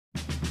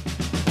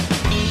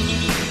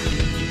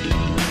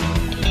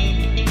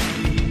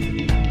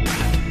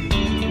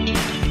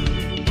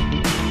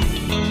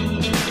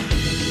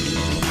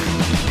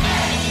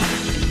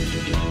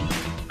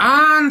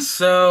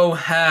So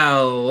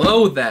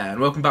hello there, and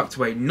welcome back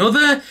to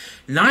another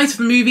Night of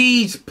the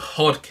Movies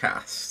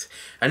podcast.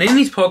 And in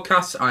these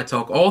podcasts, I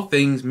talk all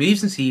things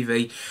movies and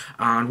TV,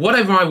 and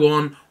whatever I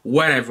want,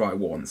 whenever I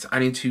want.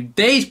 And in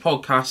today's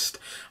podcast,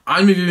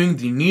 I'm reviewing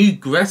the new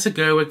Greta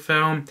Gerwig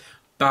film,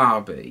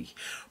 Barbie.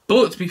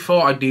 But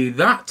before I do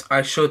that,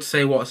 I should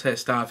say what I say at the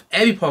start of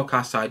every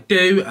podcast I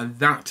do, and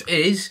that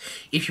is,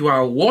 if you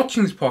are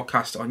watching this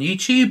podcast on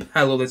YouTube,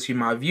 hello there to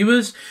my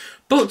viewers.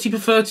 But you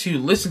prefer to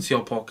listen to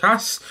your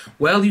podcasts,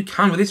 well, you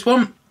can with this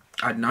one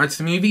at Night of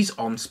the Movies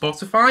on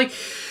Spotify.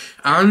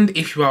 And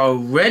if you are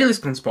already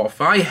listening on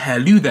Spotify,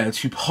 hello there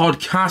to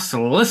podcast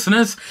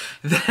listeners,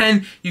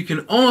 then you can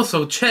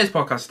also check this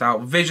podcast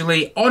out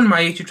visually on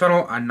my YouTube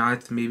channel and Night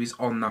of the Movies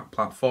on that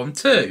platform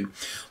too.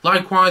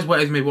 Likewise,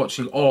 wherever you may be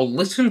watching or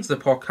listening to the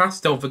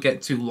podcast, don't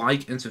forget to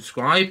like and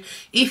subscribe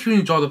if you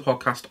enjoy the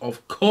podcast,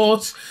 of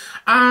course,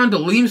 and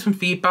leave me some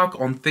feedback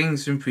on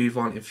things to improve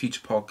on in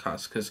future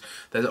podcasts, because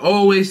there's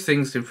always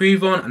things to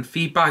improve on, and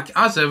feedback,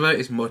 as ever,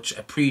 is much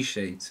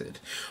appreciated.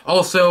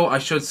 Also, I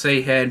should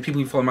say here, and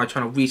people who follow my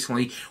channel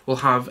recently will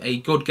have a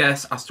good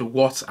guess as to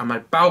what I'm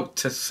about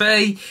to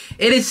say.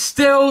 It is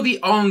still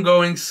the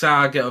ongoing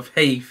saga of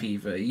hay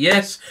fever.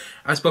 Yes,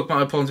 I spoke about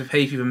my problems with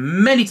hay fever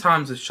many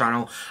times on this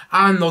channel,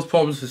 and those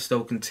problems are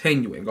still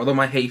continuing. Although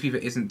my hay fever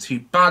isn't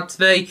too bad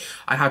today,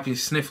 I have been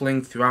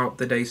sniffling throughout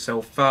the day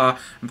so far.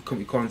 I'm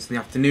currently recording in the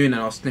afternoon,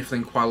 and I was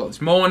sniffling quite a lot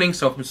this morning,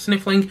 so if I'm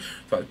sniffling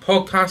throughout the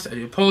podcast, I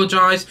do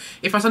apologise.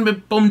 If I sound a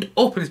bit bummed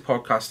up in this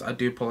podcast, I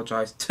do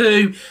apologise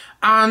too.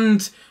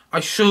 And I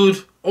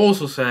should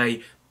also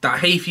say that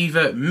hay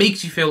fever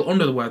makes you feel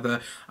under the weather,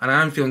 and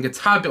I am feeling a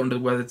tad bit under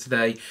the weather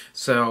today.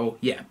 So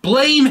yeah,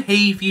 blame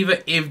hay fever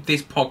if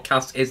this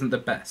podcast isn't the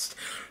best.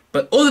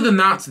 But other than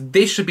that,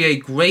 this should be a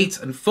great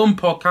and fun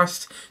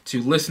podcast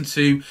to listen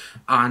to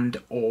and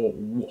or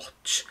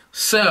watch.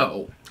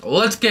 So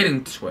let's get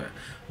into it.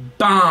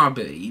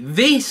 Barbie.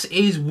 This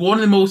is one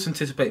of the most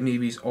anticipated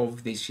movies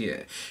of this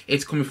year.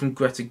 It's coming from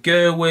Greta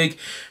Gerwig,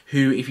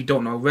 who, if you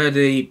don't know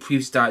already,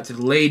 previously directed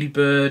Lady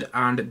Bird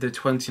and the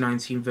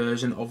 2019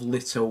 version of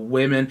Little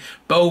Women.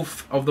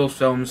 Both of those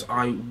films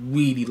I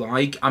really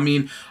like. I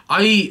mean,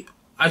 I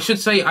should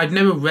say I'd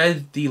never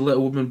read the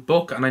Little Women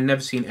book, and I'd never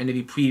seen any of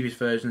the previous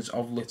versions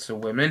of Little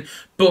Women,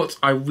 but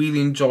I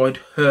really enjoyed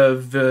her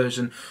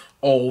version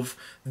of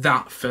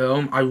that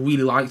film. I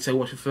really liked it. I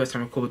watched it the first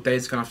time a couple of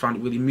days ago and I found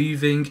it really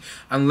moving.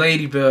 And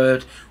Lady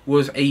Bird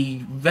was a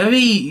very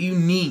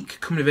unique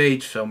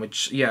coming-of-age film,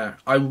 which, yeah,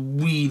 I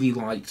really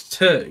liked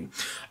too.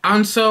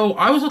 And so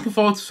I was looking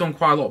forward to this film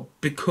quite a lot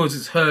because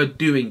it's her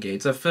doing it.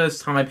 It's her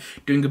first time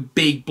doing a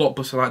big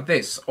blockbuster like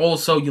this.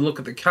 Also, you look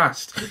at the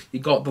cast. You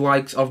got the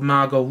likes of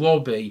Margot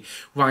Robbie,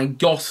 Ryan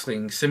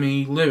Gosling,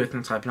 Simu Liu,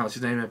 I'm typing out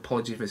his name,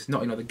 apologies if it's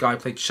not, the guy who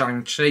played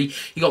Shang-Chi.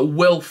 You got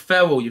Will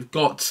Ferrell, you've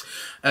got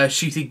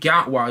Ncuti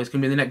Gatwa, who's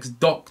going to be the next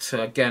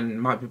Doctor.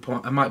 Again,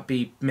 I might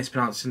be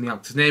mispronouncing the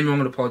actor's name, I'm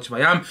going to apologise if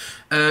I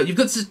am. You've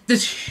got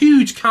this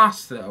huge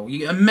cast though. You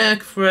get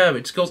America Ferrera,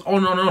 it just goes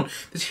on and on.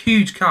 This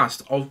huge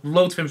cast of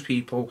loads of famous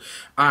people,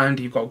 and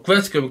you've got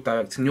Greta Gerwig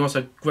directing. You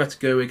also have Greta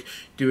Gerwig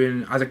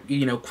doing, as a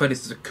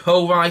credits as a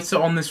co-writer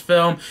on this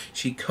film.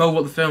 She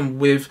co-wrote the film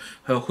with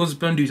her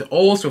husband, who's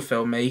also a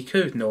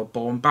filmmaker, Noah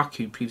Baumbach,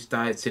 who previously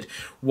directed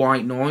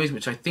White Noise,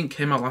 which I think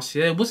came out last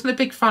year. I wasn't a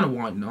big fan of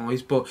White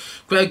Noise, but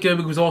Greta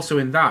Gerwig was also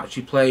in that.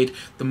 She played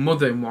the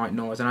mother in White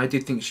Noise, and I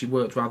did think she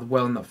worked rather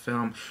well in that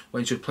film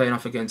when she was playing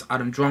off against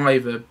Adam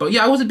Driver. But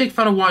yeah, I was a big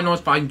fan of White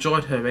Noise, but I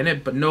enjoyed her in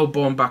it. But Noah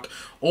Baumbach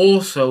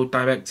also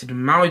directed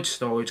Marriage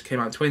Story, which came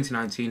out in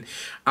 2019,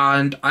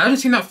 and I haven't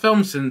seen that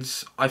film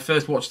since I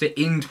first watched it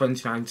in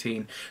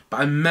 2019, but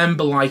I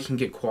remember liking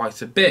it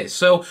quite a bit.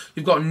 So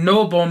you've got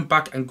Noah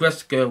Baumbach and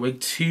Greta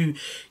Gerwig, two,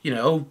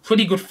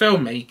 pretty good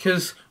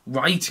filmmakers,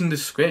 writing the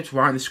script,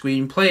 writing the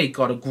screenplay.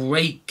 Got a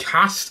great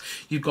cast.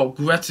 You've got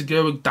Greta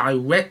Gerwig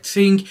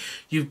directing.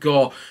 You've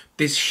got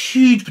this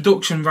huge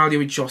production value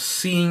which you're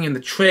seeing in the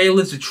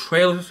trailers. The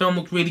trailer of the film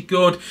looked really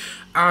good.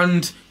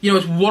 And,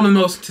 it's one of the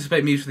most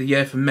anticipated movies of the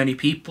year for many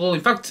people.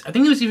 In fact, I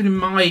think it was even in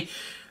my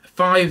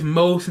 5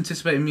 most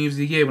anticipated movies of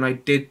the year when I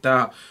did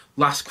that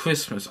last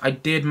Christmas. I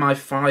did my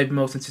 5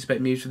 most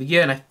anticipated movies of the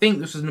year, and I think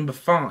this was number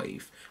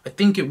 5. I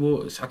think it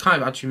was. I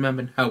can't actually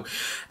remember now.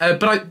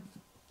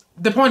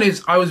 The point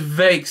is, I was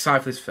very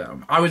excited for this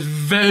film. I was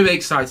very, very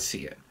excited to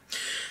see it.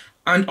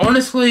 And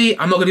honestly,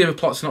 I'm not going to give a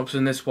plot synopsis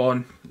in this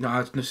one. No,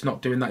 I'm just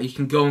not doing that. You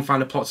can go and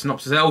find a plot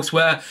synopsis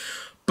elsewhere.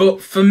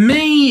 But for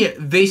me,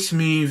 this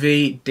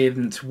movie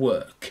didn't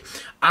work.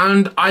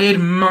 And I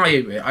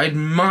admire it. I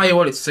admire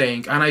what it's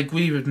saying. And I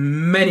agree with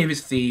many of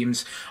its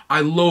themes. I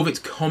love its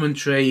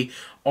commentary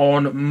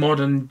on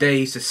modern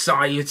day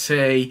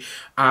society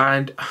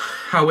and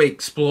how it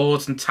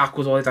explores and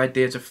tackles all these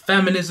ideas of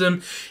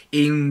feminism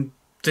in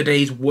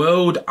today's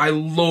world. I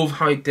love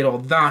how it did all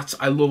that.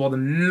 I love all the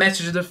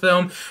messages of the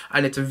film,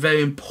 and it's a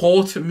very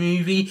important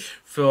movie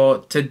for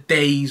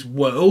today's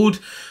world.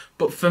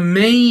 But for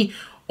me,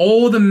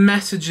 all the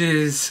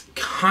messages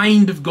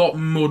kind of got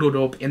muddled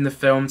up in the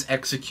film's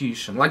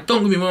execution. Like,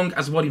 don't get me wrong,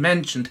 as what he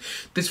mentioned,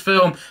 this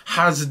film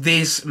has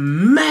this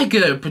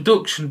mega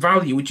production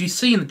value, which you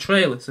see in the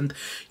trailers, and,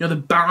 you know, the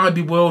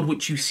Barbie world,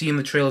 which you see in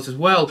the trailers as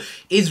well,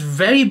 is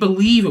very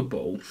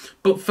believable.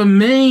 But for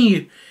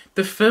me,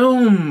 the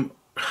film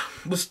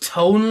was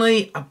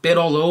tonally a bit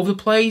all over the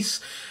place,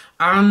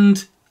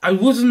 and I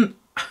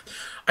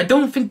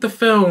don't think the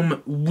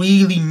film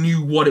really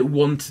knew what it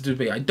wanted to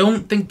be. I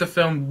don't think the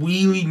film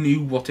really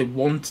knew what it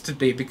wanted to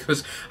be,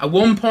 because at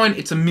one point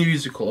it's a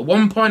musical, at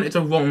one point it's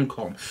a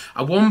rom-com,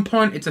 at one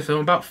point it's a film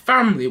about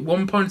family, at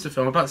one point it's a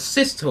film about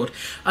sisterhood,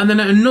 and then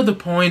at another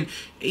point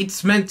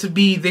it's meant to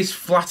be this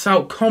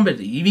flat-out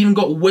comedy. You've even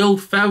got Will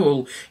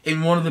Ferrell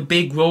in one of the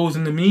big roles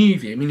in the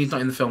movie. I mean, he's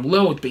not in the film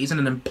loads, but he's in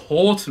an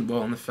important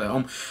role in the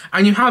film.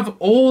 And you have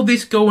all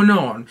this going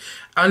on,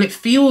 and it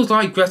feels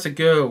like Greta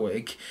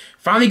Gerwig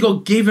finally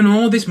got given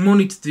all this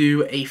money to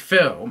do a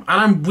film,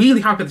 and I'm really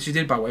happy that she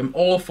did, by the way. I'm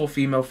all for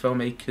female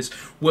filmmakers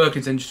working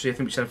in this industry. I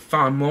think we should have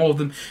far more of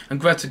them, and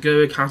Greta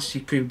Gerwig, as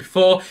she's proven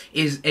before,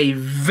 is a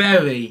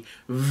very,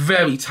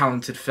 very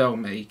talented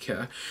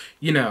filmmaker.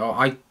 You know,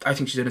 I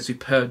think she's done a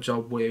superb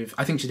job with,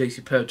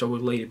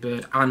 Lady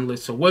Bird and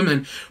Little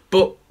Women,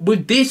 but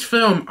with this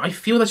film, I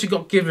feel that she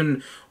got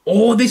given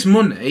all this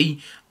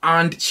money,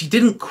 and she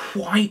didn't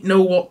quite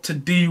know what to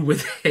do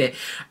with it.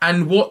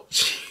 And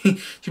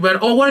she went,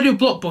 oh, I want to do a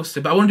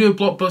blockbuster, but I want to do a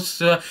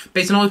blockbuster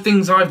based on all the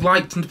things I've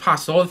liked in the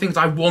past, all the things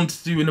I wanted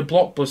to do in a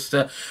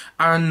blockbuster.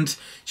 And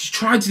she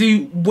tried to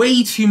do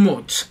way too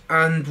much.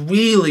 And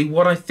really,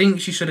 what I think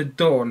she should have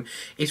done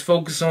is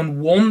focus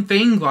on one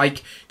thing,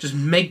 like just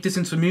make this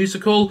into a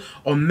musical,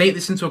 or make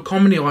this into a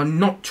comedy, or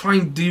not try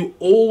and do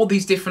all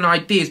these different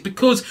ideas,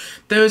 because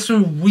there are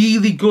some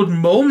really good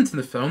moments in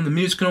the film. The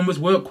musical numbers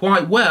work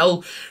quite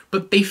well,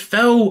 but they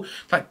felt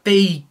like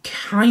they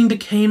kind of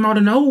came out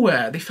of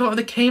nowhere. They felt like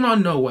they came out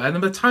of nowhere,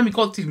 and by the time we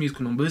got to these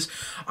musical numbers,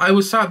 I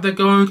was sat there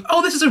going,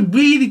 oh, this is a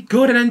really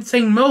good and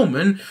entertaining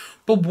moment,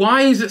 but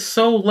why is it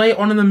so late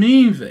on in the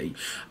movie?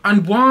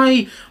 And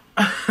why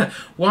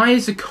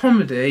is the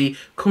comedy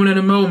coming at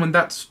a moment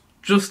that's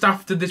just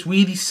after this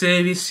really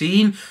serious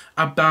scene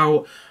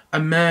about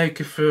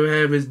America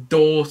Ferrera's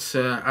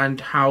daughter and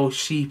how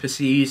she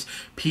perceives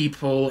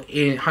people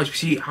in how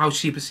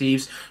she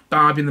perceives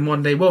Barbie in the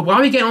modern day world? Why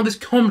are we getting all this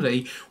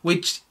comedy,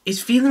 which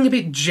is feeling a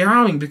bit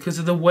jarring because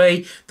of the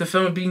way the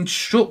film is being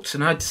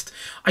structured? And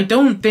I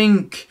don't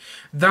think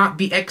that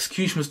the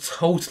execution was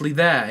totally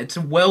there. It's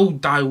a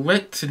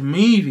well-directed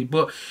movie,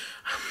 but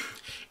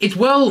it's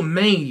well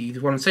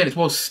made, what I'm saying. It's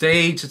well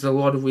staged. There's a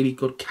lot of really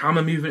good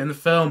camera movement in the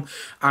film.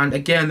 And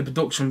again, the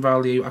production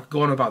value, I could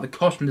go on about the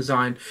costume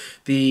design,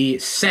 the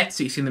sets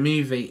that you see in the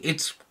movie.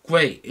 It's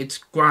great. It's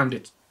grand.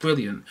 It's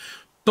brilliant.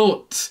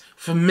 But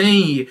for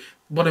me,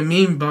 what I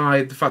mean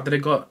by the fact that it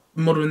got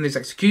muddled in this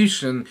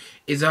execution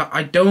is that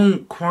I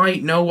don't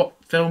quite know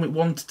what film it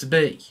wanted to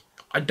be.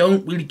 I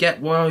don't really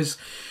get what I was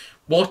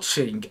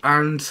watching.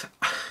 And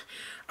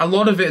a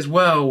lot of it as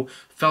well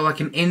felt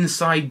like an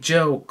inside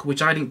joke, which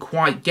I didn't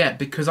quite get,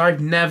 because I've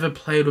never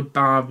played with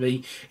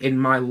Barbie in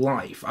my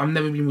life. I've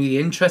never been really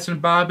interested in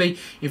Barbie.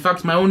 In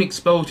fact, my only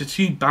exposure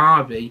to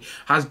Barbie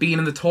has been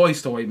in the Toy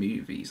Story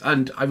movies,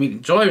 and I really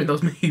enjoy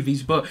those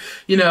movies, but,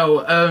 you know,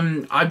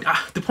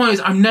 the point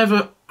is, I've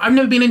never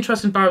been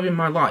interested in Barbie in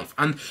my life,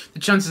 and the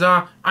chances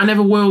are I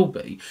never will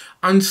be.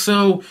 And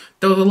so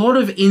there was a lot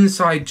of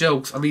inside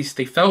jokes, at least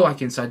they felt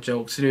like inside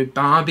jokes, to do with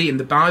Barbie and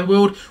the Barbie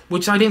world,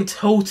 which I didn't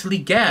totally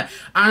get.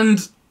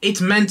 And it's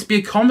meant to be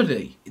a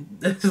comedy.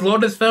 There's a lot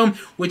of this film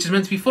which is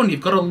meant to be funny. You've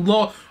got a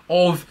lot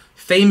of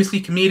famously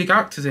comedic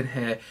actors in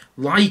here,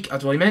 like,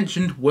 as I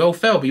mentioned, Will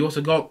Ferrell, but you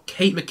also got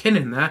Kate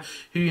McKinnon there,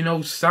 who, you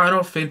know, started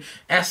off in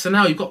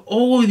SNL. You've got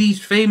all of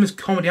these famous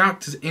comedy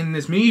actors in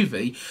this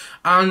movie,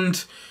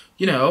 and,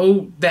 you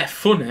know, they're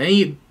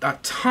funny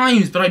at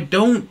times, but I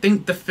don't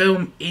think the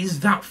film is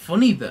that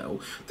funny,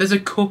 though. There's a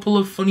couple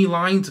of funny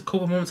lines, a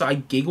couple of moments that I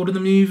giggled in the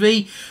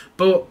movie,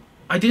 but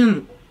I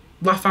didn't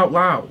laugh out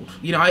loud.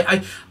 You know,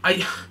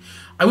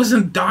 I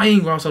wasn't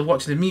dying whilst I was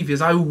watching the movie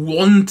as I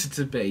wanted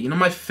to be. You know,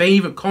 my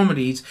favourite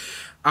comedies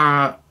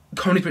are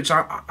comedies which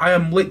I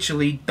am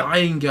literally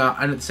dying at,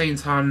 and at the same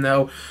time,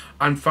 though,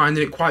 I'm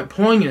finding it quite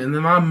poignant. And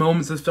there are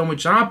moments of the film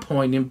which are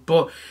poignant,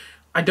 but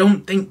I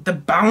don't think the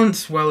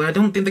balance well, and I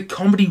don't think the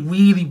comedy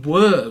really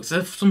works.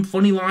 There's some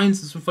funny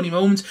lines and some funny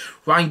moments.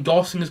 Ryan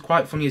Gosling is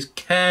quite funny as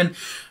Ken.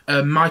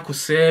 Michael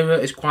Cera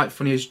is quite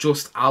funny as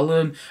Just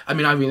Allen. I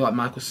mean, I really like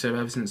Michael Cera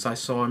ever since I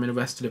saw him in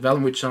Arrested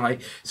Development, which I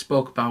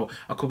spoke about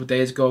a couple of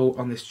days ago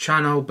on this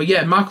channel. But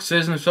yeah, Michael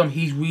Cera's in the film.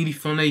 He's really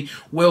funny.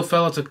 Will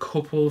Ferrell has a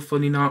couple of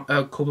funny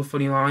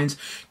lines.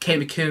 Kate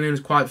McKinnon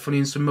is quite funny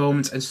in some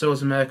moments, and so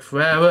is America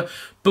Ferrera.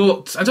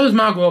 But, and so is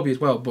Margot Robbie as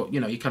well, but, you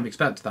know, you can't be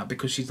expected that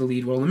because she's the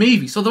lead role in the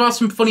movie. So there are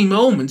some funny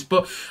moments,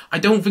 but I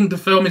don't think the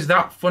film is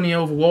that funny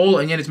overall,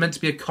 and yet it's meant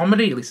to be a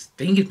comedy, at least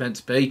I think it's meant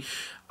to be.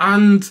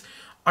 And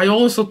I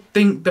also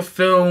think the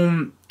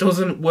film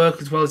doesn't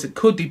work as well as it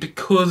could do,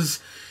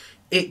 because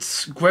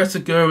it's Greta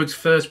Gerwig's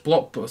first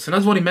blockbuster, and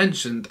as what he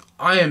mentioned,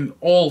 I am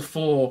all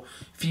for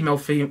female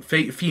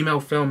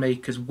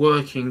filmmakers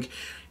working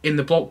in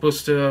the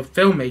blockbuster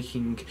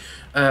filmmaking,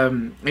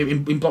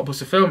 in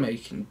blockbuster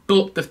filmmaking.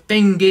 But the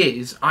thing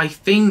is, I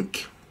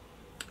think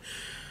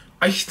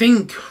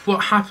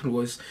what happened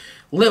was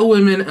Little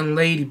Women and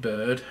Lady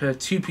Bird, her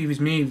two previous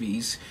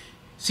movies,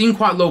 seem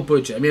quite low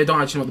budget. I mean, I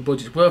don't actually know what the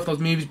budgets were for those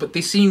movies, but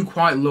they seem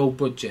quite low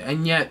budget,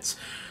 and yet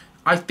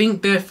I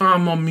think they're far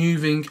more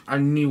moving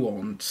and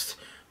nuanced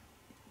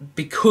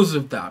because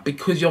of that,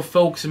 because you're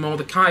focusing more on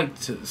the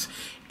characters.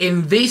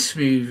 In this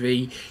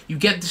movie, you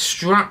get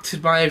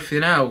distracted by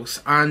everything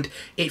else, and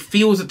it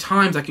feels at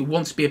times like it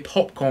wants to be a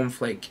popcorn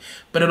flick,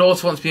 but it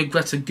also wants to be a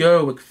Greta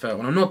Gerwig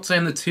film. I'm not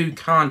saying the two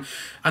can't.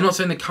 I'm not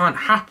saying they can't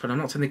happen. I'm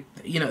not saying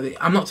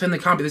I'm not saying they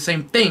can't be the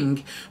same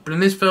thing. But in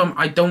this film,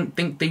 I don't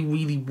think they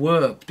really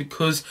worked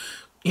because,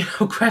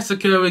 Greta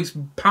Gerwig's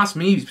past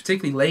movies,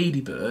 particularly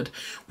Lady Bird,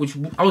 which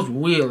I was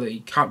really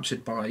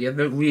captured by,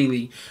 that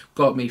really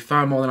got me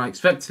far more than I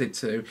expected it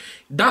to.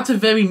 That's a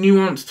very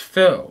nuanced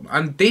film,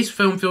 and this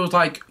film feels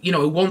like, it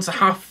wants to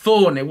have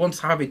fun, it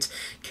wants to have its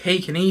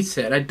cake and eat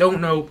it, and I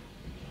don't know,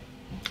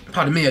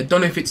 pardon me, I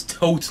don't know if it's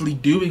totally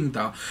doing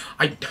that.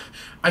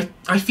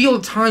 I feel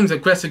at times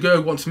that Greta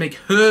Gerwig wants to make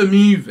her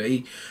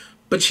movie,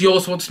 but she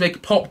also wants to make a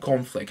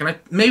popcorn flick. And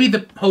maybe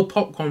the whole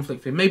popcorn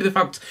flick thing, maybe the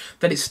fact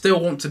that it still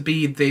wants to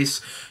be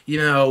this,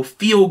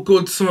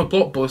 feel-good summer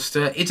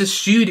blockbuster, it's a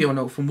studio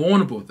note from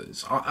Warner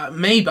Brothers.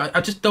 Maybe, I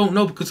just don't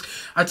know, because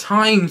at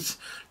times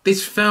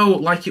this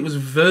felt like it was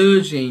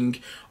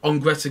verging on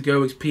Greta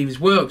Gerwig's previous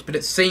works, but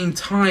at the same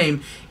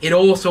time, it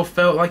also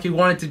felt like it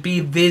wanted to be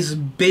this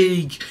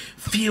big,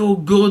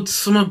 feel-good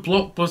summer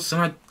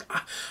blockbuster, and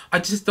I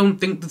just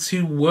don't think the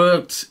two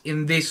worked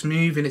in this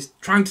movie, and it's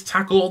trying to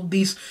tackle all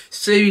these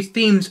serious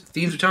themes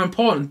which are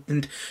important,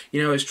 and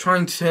it's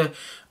trying to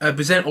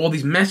present all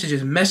these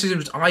messages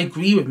which I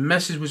agree with,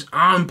 messages which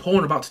are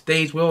important about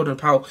today's world and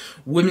about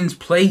women's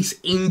place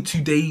in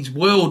today's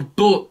world,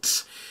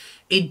 but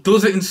it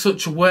does it in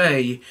such a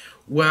way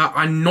where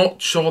I'm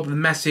not sure that the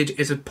message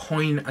is as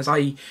poignant as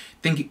I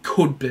think it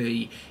could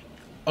be,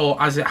 or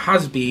as it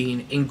has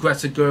been in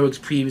Greta Gerwig's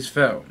previous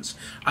films.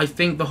 I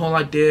think the whole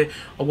idea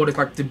of what it's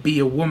like to be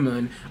a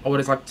woman, or what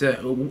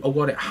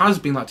it has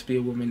been like to be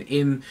a woman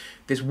in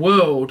this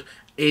world,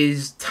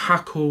 is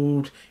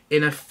tackled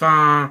in a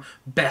far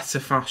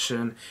better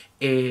fashion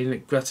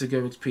in Greta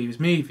Gerwig's previous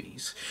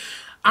movies.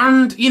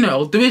 And,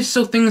 there is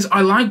still things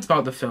I liked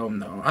about the film,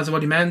 though. As I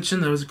already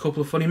mentioned, there was a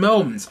couple of funny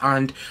moments,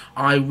 and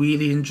I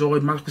really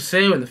enjoyed Michael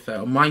Cera in the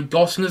film. Ryan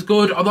Gosling is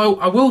good, although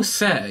I will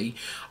say,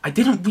 I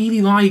didn't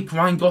really like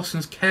Ryan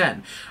Gosling's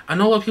Ken. I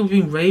know a lot of people have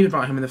been raving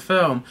about him in the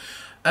film.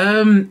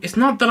 It's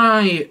not that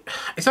I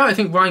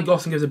think Ryan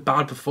Gosling gives a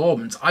bad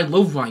performance. I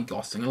love Ryan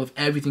Gosling. I love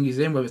everything he's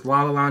in, whether it's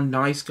La La Land,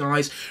 Nice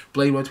Guys,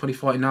 Blade Runner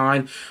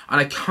 2049, and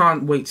I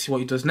can't wait to see what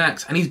he does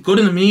next. And he's good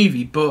in the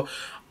movie, but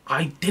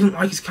I didn't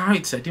like his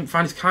character. I didn't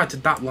find his character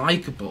that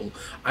likeable.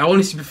 I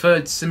honestly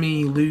preferred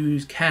Simu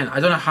Liu's Ken. I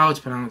don't know how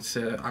to pronounce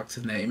the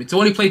actor's name. It's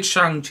only played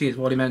Shang-Chi, is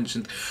what he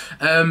mentioned.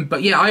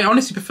 But yeah, I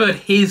honestly preferred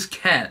his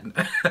Ken.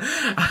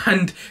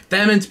 And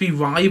they're meant to be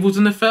rivals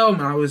in the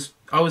film, and I was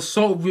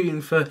sort of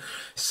rooting for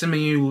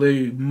Simu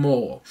Liu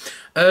more.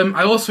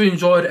 I also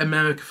enjoyed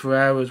America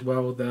Ferrera as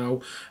well,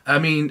 though. I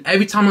mean,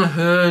 every time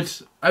America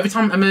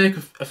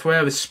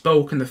Ferrera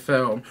spoke in the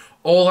film,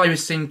 all I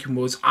was thinking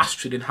was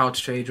Astrid in How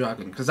to Train Your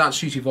Dragon, because that's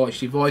who she voiced.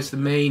 She voiced the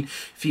main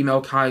female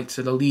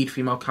character, the lead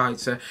female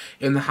character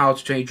in the How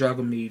to Train Your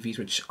Dragon movies,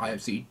 which I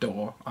absolutely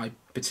adore. I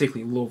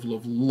particularly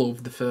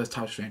love the first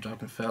How to Train Your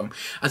Dragon film.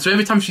 And so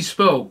every time she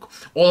spoke,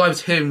 all I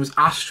was hearing was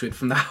Astrid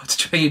from the How to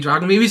Train Your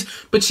Dragon movies.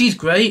 But she's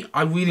great.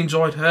 I really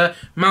enjoyed her.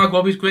 Margot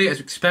Robbie's great, as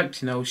you expect.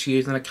 She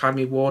is an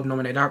Academy Award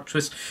nominated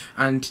actress,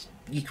 and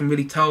you can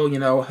really tell,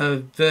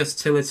 her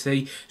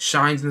versatility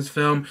shines in this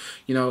film.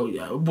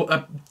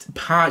 A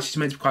part she's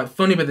meant to be quite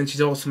funny, but then she's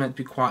also meant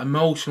to be quite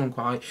emotional and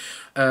quite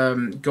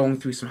going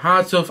through some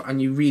hard stuff. And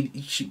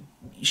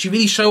she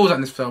really shows that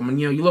in this film. And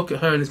you look at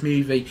her in this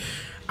movie,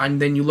 and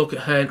then you look at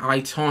her in I,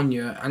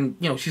 Tonya, and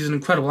she's an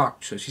incredible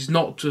actress. She's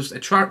not just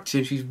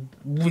attractive; she's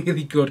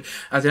really good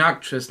as an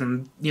actress.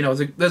 And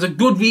there's a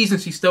good reason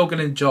she's still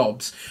getting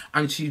jobs,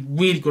 and she's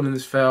really good in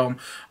this film.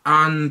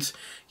 And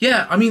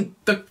yeah, I mean,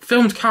 the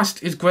film's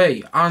cast is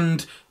great,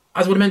 and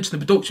as I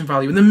mentioned, the production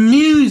value and the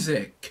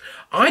music.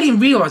 I didn't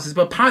realise this,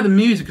 but part of the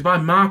music is by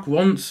Mark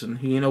Ronson,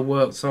 who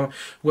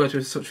worked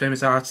with such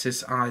famous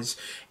artists as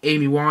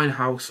Amy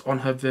Winehouse on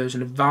her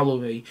version of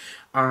Valerie,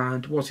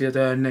 and what's the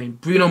other name,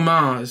 Bruno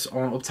Mars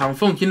on Uptown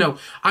Funk.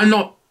 I'm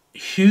not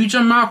huge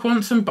on Mark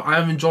Ronson, but I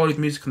have enjoyed his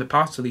music in the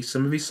past, at least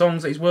some of his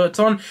songs that he's worked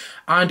on.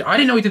 And I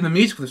didn't know he did the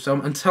music for this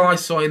film until I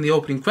saw it in the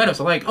opening credits.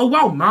 I was like, oh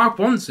wow, Mark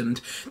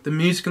Ronson. The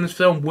music in this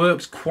film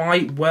works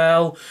quite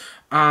well.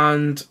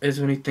 And is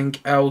there anything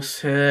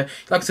else here?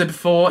 Like I said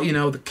before,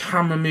 the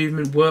camera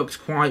movement works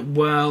quite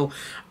well.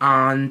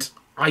 And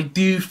I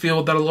do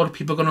feel that a lot of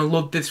people are going to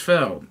love this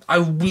film. I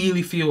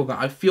really feel that.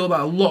 I feel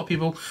that a lot of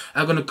people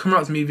are going to come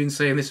out of this movie and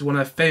saying this is one of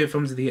their favourite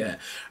films of the year.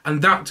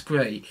 And that's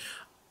great.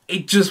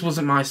 It just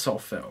wasn't my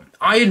sort of film.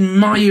 I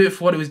admire it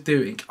for what it was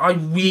doing. I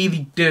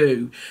really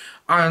do.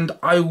 And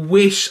I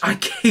wish I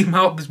came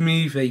out of this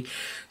movie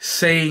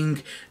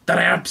saying that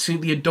I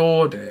absolutely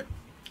adored it.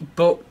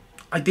 But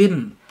I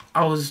didn't.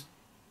 I was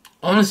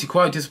honestly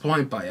quite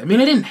disappointed by it. I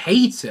mean, I didn't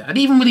hate it. I didn't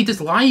even really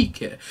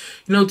dislike it.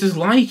 You know,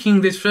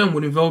 disliking this film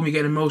would involve me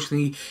getting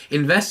emotionally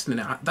invested in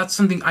it. That's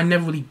something I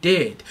never really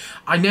did.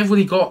 I never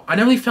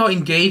really felt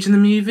engaged in the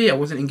movie. I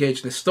wasn't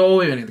engaged in the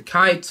story or any of the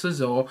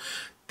characters or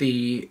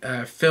the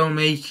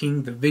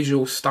filmmaking, the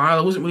visual style.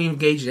 I wasn't really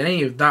engaged in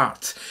any of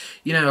that,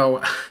 you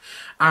know,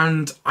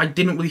 and I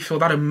didn't really feel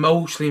that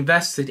emotionally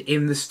invested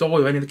in the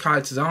story or any of the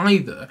characters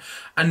either.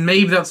 And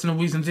maybe that's another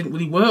reason it didn't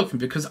really work for me,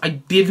 because I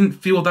didn't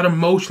feel that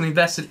emotionally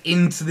invested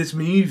into this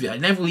movie. I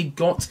never really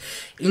got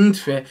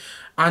into it,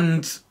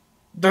 and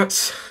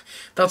that's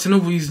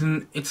another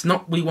reason it's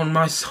not really one of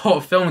my sort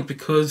of films,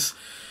 because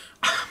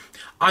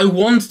I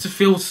wanted to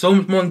feel so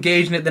much more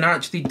engaged in it than I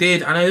actually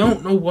did, and I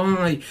don't know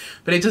why,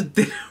 but it just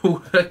didn't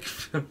work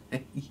for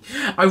me.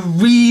 I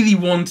really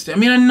wanted it. I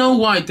mean, I know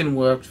why it didn't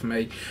work for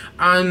me,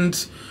 and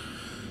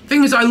the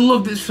thing is, I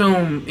love this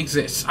film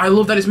exists. I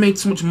love that it's made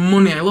so much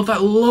money. I love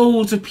that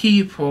loads of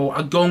people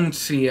are going to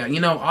see it. You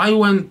know, I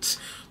went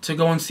to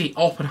go and see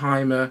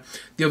Oppenheimer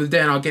the other day,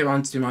 and I'll get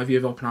around to do my review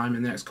of Oppenheimer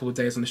in the next couple of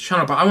days on this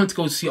channel, but I went to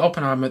go see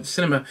Oppenheimer at the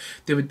cinema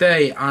the other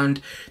day,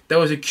 and there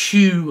was a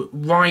queue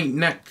right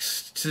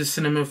next to the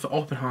cinema for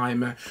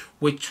Oppenheimer,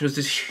 which was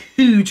this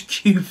huge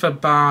queue for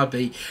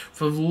Barbie,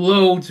 for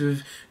loads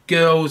of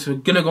girls who are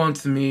going to go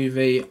into the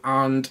movie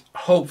and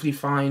hopefully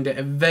find it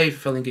a very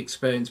fulfilling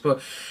experience.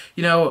 But,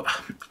 you know,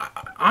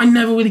 I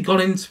never really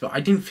got into it. I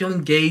didn't feel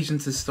engaged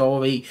into the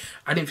story.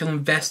 I didn't feel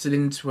invested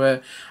into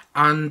it.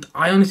 And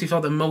I honestly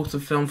felt that most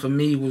of the film for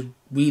me was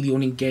really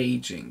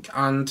unengaging.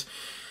 And,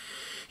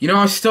 you know,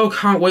 I still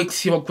can't wait to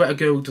see what Greta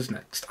Gerwig does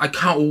next. I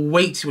can't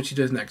wait to see what she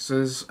does next.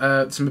 There's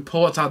some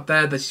reports out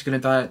there that she's going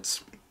to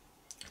direct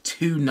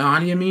 2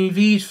 Narnia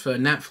movies for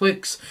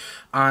Netflix.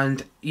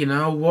 And you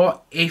know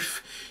what?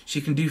 If she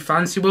can do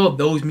Fantasy World,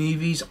 those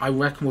movies I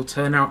reckon will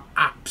turn out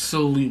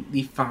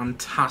absolutely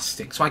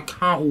fantastic. So I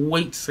can't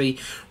wait to see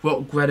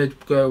what Greta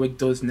Gerwig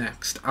does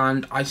next.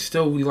 And I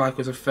still really like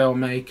her as a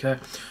filmmaker,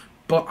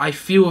 but I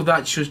feel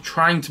that she was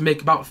trying to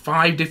make about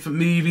 5 different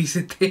movies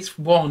at this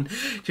one.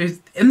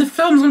 And the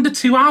film's under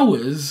 2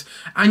 hours,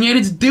 and yet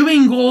it's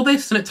doing all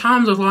this, and at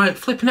times I was like,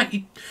 flipping at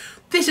you.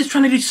 This is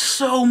trying to do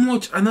so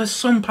much, and there's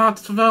some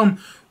parts of the film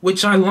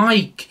which I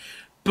like,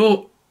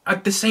 but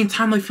at the same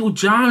time, I feel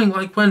jarring,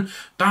 like when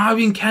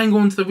Barbie and Ken go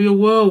into the real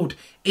world.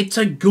 It's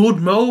a good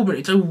moment.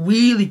 It's a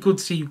really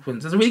good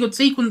sequence. There's a really good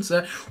sequence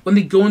there when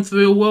they go into the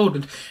real world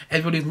and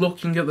everybody's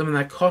looking at them in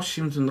their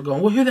costumes and they're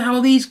going, well, who the hell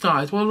are these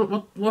guys?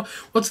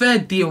 What's their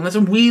deal? And that's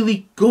a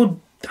really good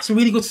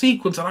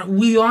sequence and I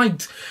really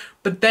liked.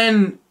 But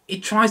then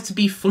it tries to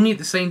be funny at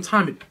the same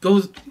time. It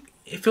feels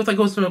like it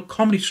goes to a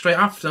comedy straight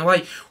after. I'm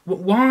like,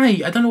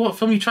 why? I don't know what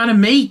film you're trying to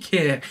make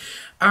here.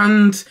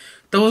 And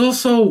there was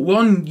also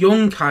one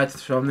young character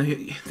from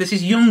this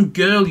is young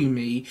girl you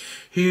meet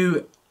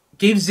who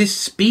gives this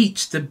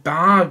speech to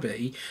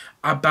Barbie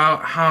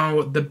about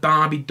how the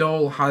Barbie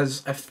doll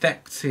has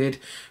affected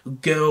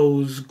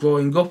girls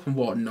growing up and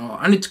whatnot.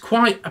 And it's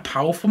quite a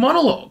powerful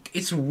monologue.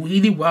 It's a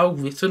really well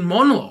written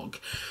monologue.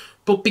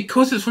 But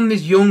because it's from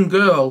this young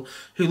girl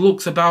who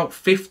looks about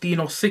 15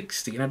 or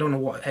 16, I don't know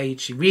what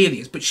age she really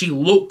is, but she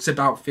looks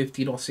about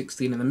 15 or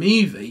 16 in the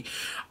movie,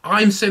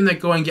 I'm sitting there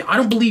going, yeah, I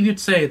don't believe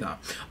you'd say that.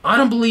 I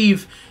don't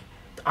believe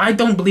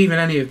in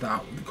any of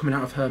that coming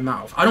out of her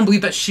mouth. I don't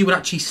believe that she would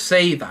actually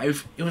say that.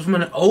 If it was from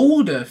an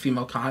older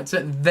female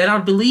character, then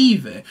I'd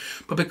believe it.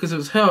 But because it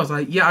was her, I was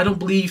like, yeah, I don't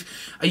believe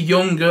a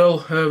young girl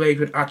her age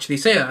would actually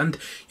say that. And,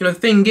 you know, the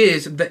thing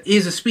is, there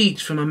is a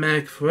speech from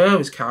America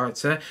Ferrera's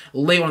character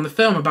later on in the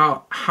film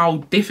about how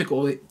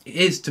difficult it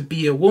is to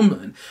be a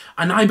woman.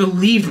 And I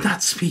believed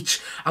that speech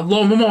a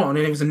lot more, and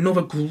it was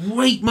another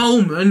great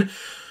moment.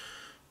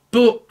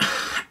 But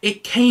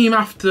it came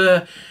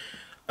after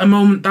a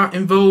moment that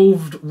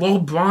involved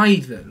Rob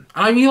Brydon.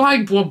 And I really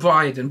like Rob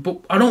Brydon,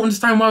 but I don't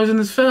understand why he was in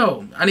this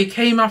film. And it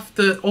came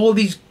after all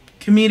these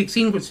comedic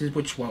sequences,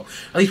 which, well,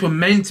 at least were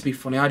meant to be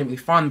funny. I didn't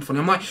really find them funny.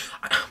 I'm like,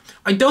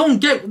 I don't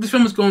get what this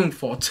film was going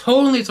for.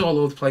 Totally, it's all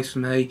over the place for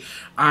me.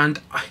 And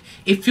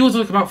it feels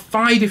like about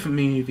 5 different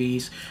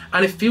movies.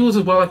 And it feels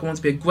as well like I want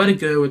to be a Greta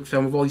Gerwig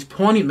film with all these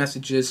poignant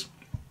messages.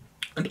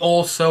 And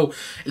also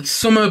a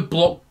summer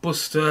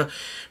blockbuster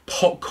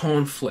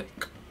popcorn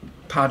flick.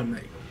 Pardon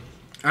me.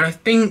 And I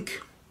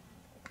think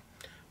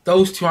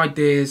those 2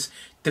 ideas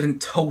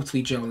didn't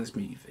totally gel in this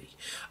movie.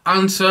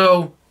 And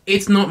so,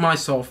 it's not my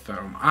sort of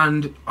film,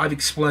 and I've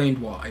explained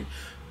why.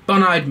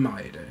 But I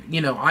admired it. You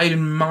know, I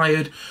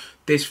admired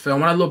this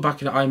film, when I look back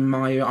at it, I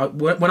admire.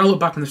 When I look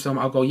back on the film,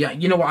 I'll go, yeah,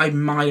 you know what, I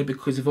admire it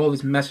because of all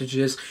these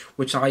messages,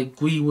 which I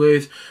agree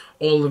with,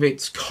 all of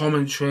its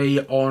commentary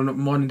on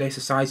modern day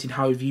society and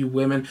how we view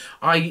women.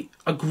 I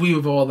agree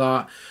with all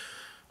that,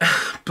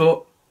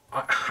 but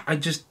I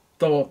just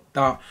thought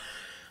that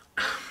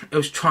it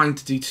was trying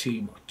to do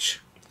too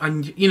much.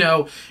 And, you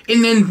know,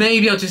 in the end,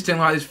 maybe I just didn't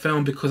like this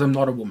film because I'm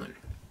not a woman.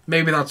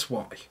 Maybe that's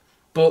why.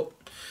 But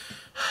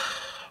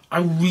I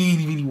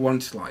really, really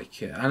want to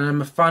like it. And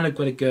I'm a fan of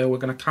Greta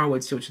Gerwig, and I can't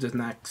wait to see what she does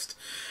next.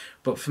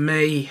 But for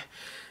me,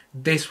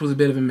 this was a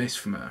bit of a miss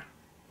from her.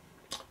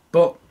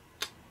 But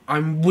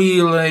I'm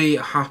really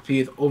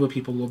happy that other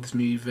people love this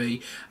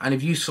movie. And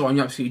if you saw it and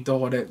you absolutely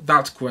adored it,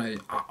 that's great.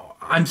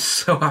 I'm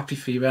so happy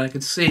for you. And I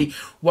can see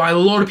why a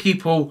lot of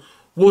people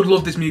would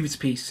love this movie to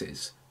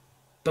pieces.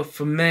 But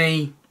for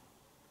me,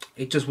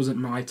 it just wasn't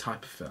my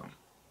type of film.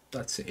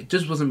 That's it. It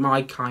just wasn't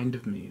my kind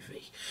of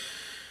movie.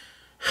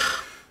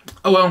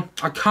 Oh well,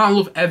 I can't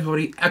love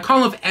everybody. I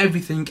can't love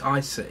everything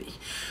I see.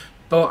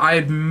 But I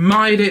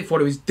admired it for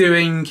what it was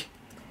doing.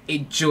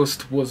 It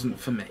just wasn't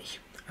for me.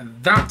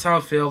 And that's how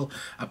I feel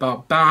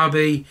about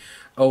Barbie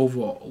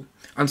overall.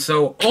 And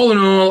so, all in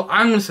all,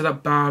 I'm going to say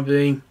that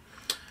Barbie,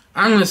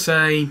 I'm going to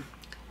say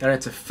that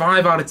it's a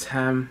 5 out of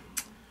 10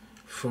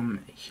 from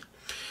me.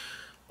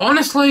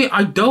 Honestly,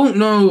 I don't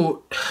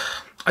know.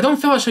 I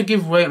don't feel I should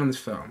give a rating on this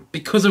film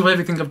because of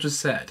everything I've just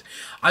said.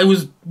 I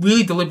was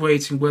really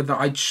deliberating whether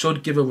I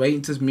should give a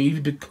rating to this movie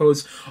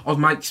because of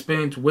my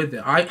experience with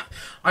it.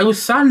 I was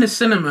sat in the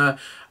cinema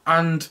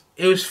and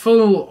it was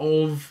full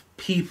of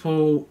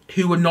people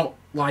who were not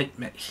like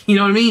me. You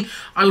know what I mean?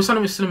 I was sat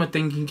in the cinema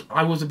thinking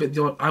I was a bit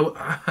the odd.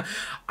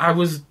 I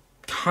was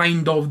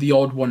kind of the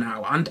odd one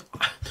out, and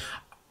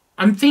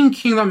I'm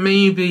thinking that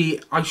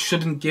maybe I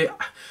shouldn't get.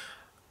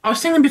 I was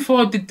thinking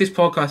before I did this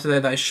podcast today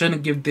that I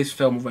shouldn't give this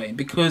film a rating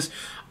because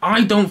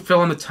I don't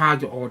feel I'm the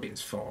target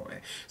audience for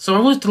it. So I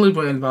was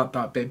deliberating about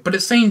that bit. But at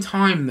the same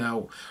time,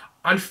 though,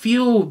 I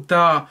feel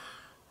that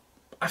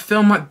a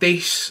film like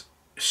this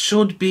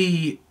should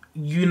be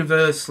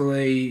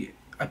universally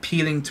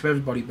appealing to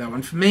everybody, though.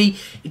 And for me,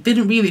 it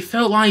didn't really. It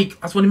felt like,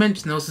 as what I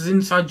mentioned, there was this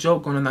inside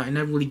joke on that I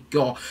never really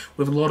got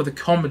with a lot of the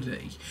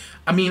comedy.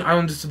 I mean, I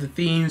understood the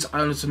themes,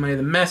 I understood many of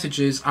the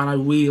messages, and I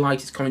really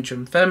liked his commentary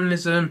on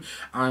feminism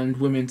and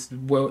women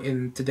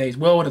in today's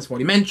world, as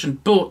what he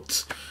mentioned,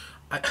 but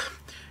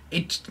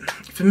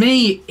for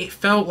me, it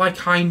felt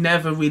like I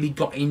never really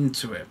got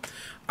into it.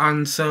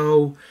 And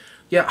so,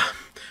 yeah,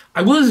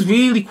 I was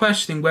really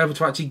questioning whether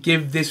to actually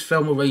give this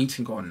film a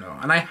rating or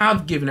not, and I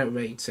have given it a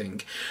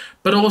rating,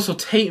 but also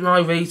take my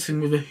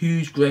rating with a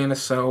huge grain of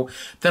salt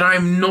that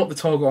I'm not the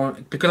target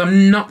audience, because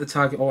I'm not the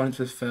target audience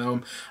for the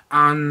film,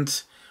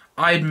 and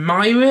I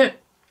admire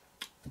it,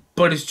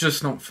 but it's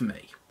just not for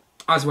me.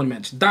 As I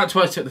mentioned, that's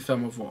why I took the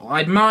film overall.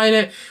 I admire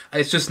it, and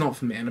it's just not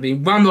for me. And I've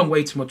been rambling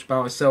way too much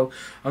about it, so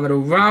I'm going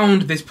to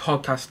round this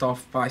podcast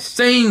off by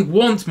saying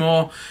once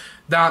more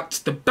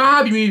that the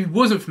Barbie movie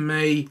wasn't for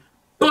me,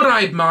 but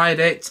I admired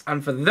it,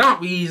 and for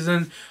that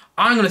reason,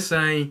 I'm going to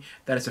say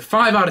that it's a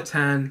 5 out of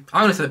 10.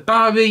 I'm going to say that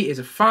Barbie is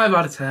a 5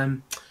 out of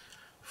 10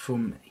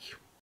 from me.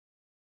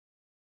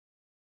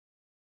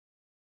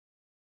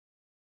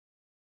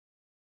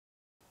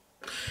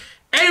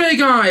 Anyway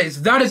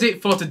guys, that is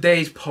it for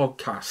today's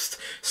podcast.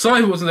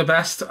 Sorry it wasn't the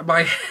best,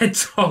 my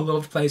head's all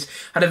over the place.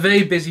 Had a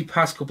very busy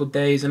past couple of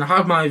days, and I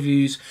have my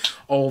reviews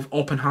of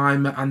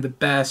Oppenheimer and The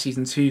Bear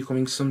Season 2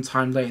 coming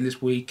sometime later in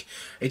this week.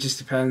 It just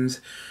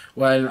depends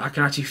when I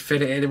can actually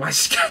fit it in my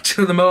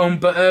schedule at the moment.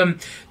 But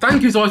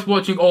thank you so much for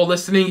watching or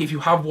listening, if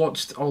you have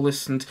watched or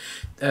listened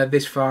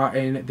this far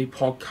in the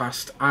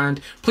podcast.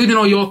 And please let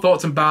me know your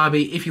thoughts on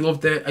Barbie. If you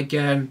loved it,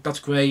 again, that's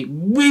great.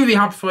 Really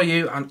happy for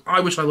you, and I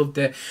wish I loved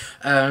it,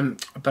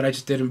 but I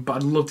just didn't. But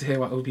I'd love to hear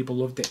what other people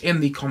loved it in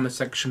the comment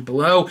section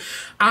below.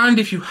 And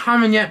if you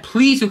haven't yet,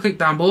 please do click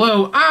down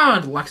below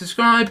and like,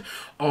 subscribe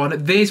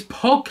on this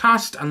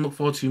podcast, and look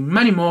forward to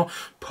many more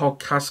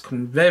podcasts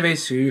coming very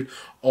soon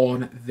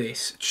on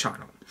this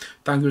channel.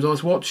 Thank you as always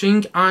for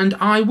watching, and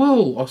I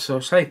will also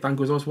say thank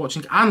you as always for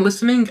watching and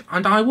listening,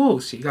 and I will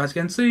see you guys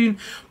again soon.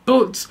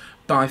 But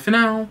bye for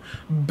now.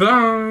 Bye.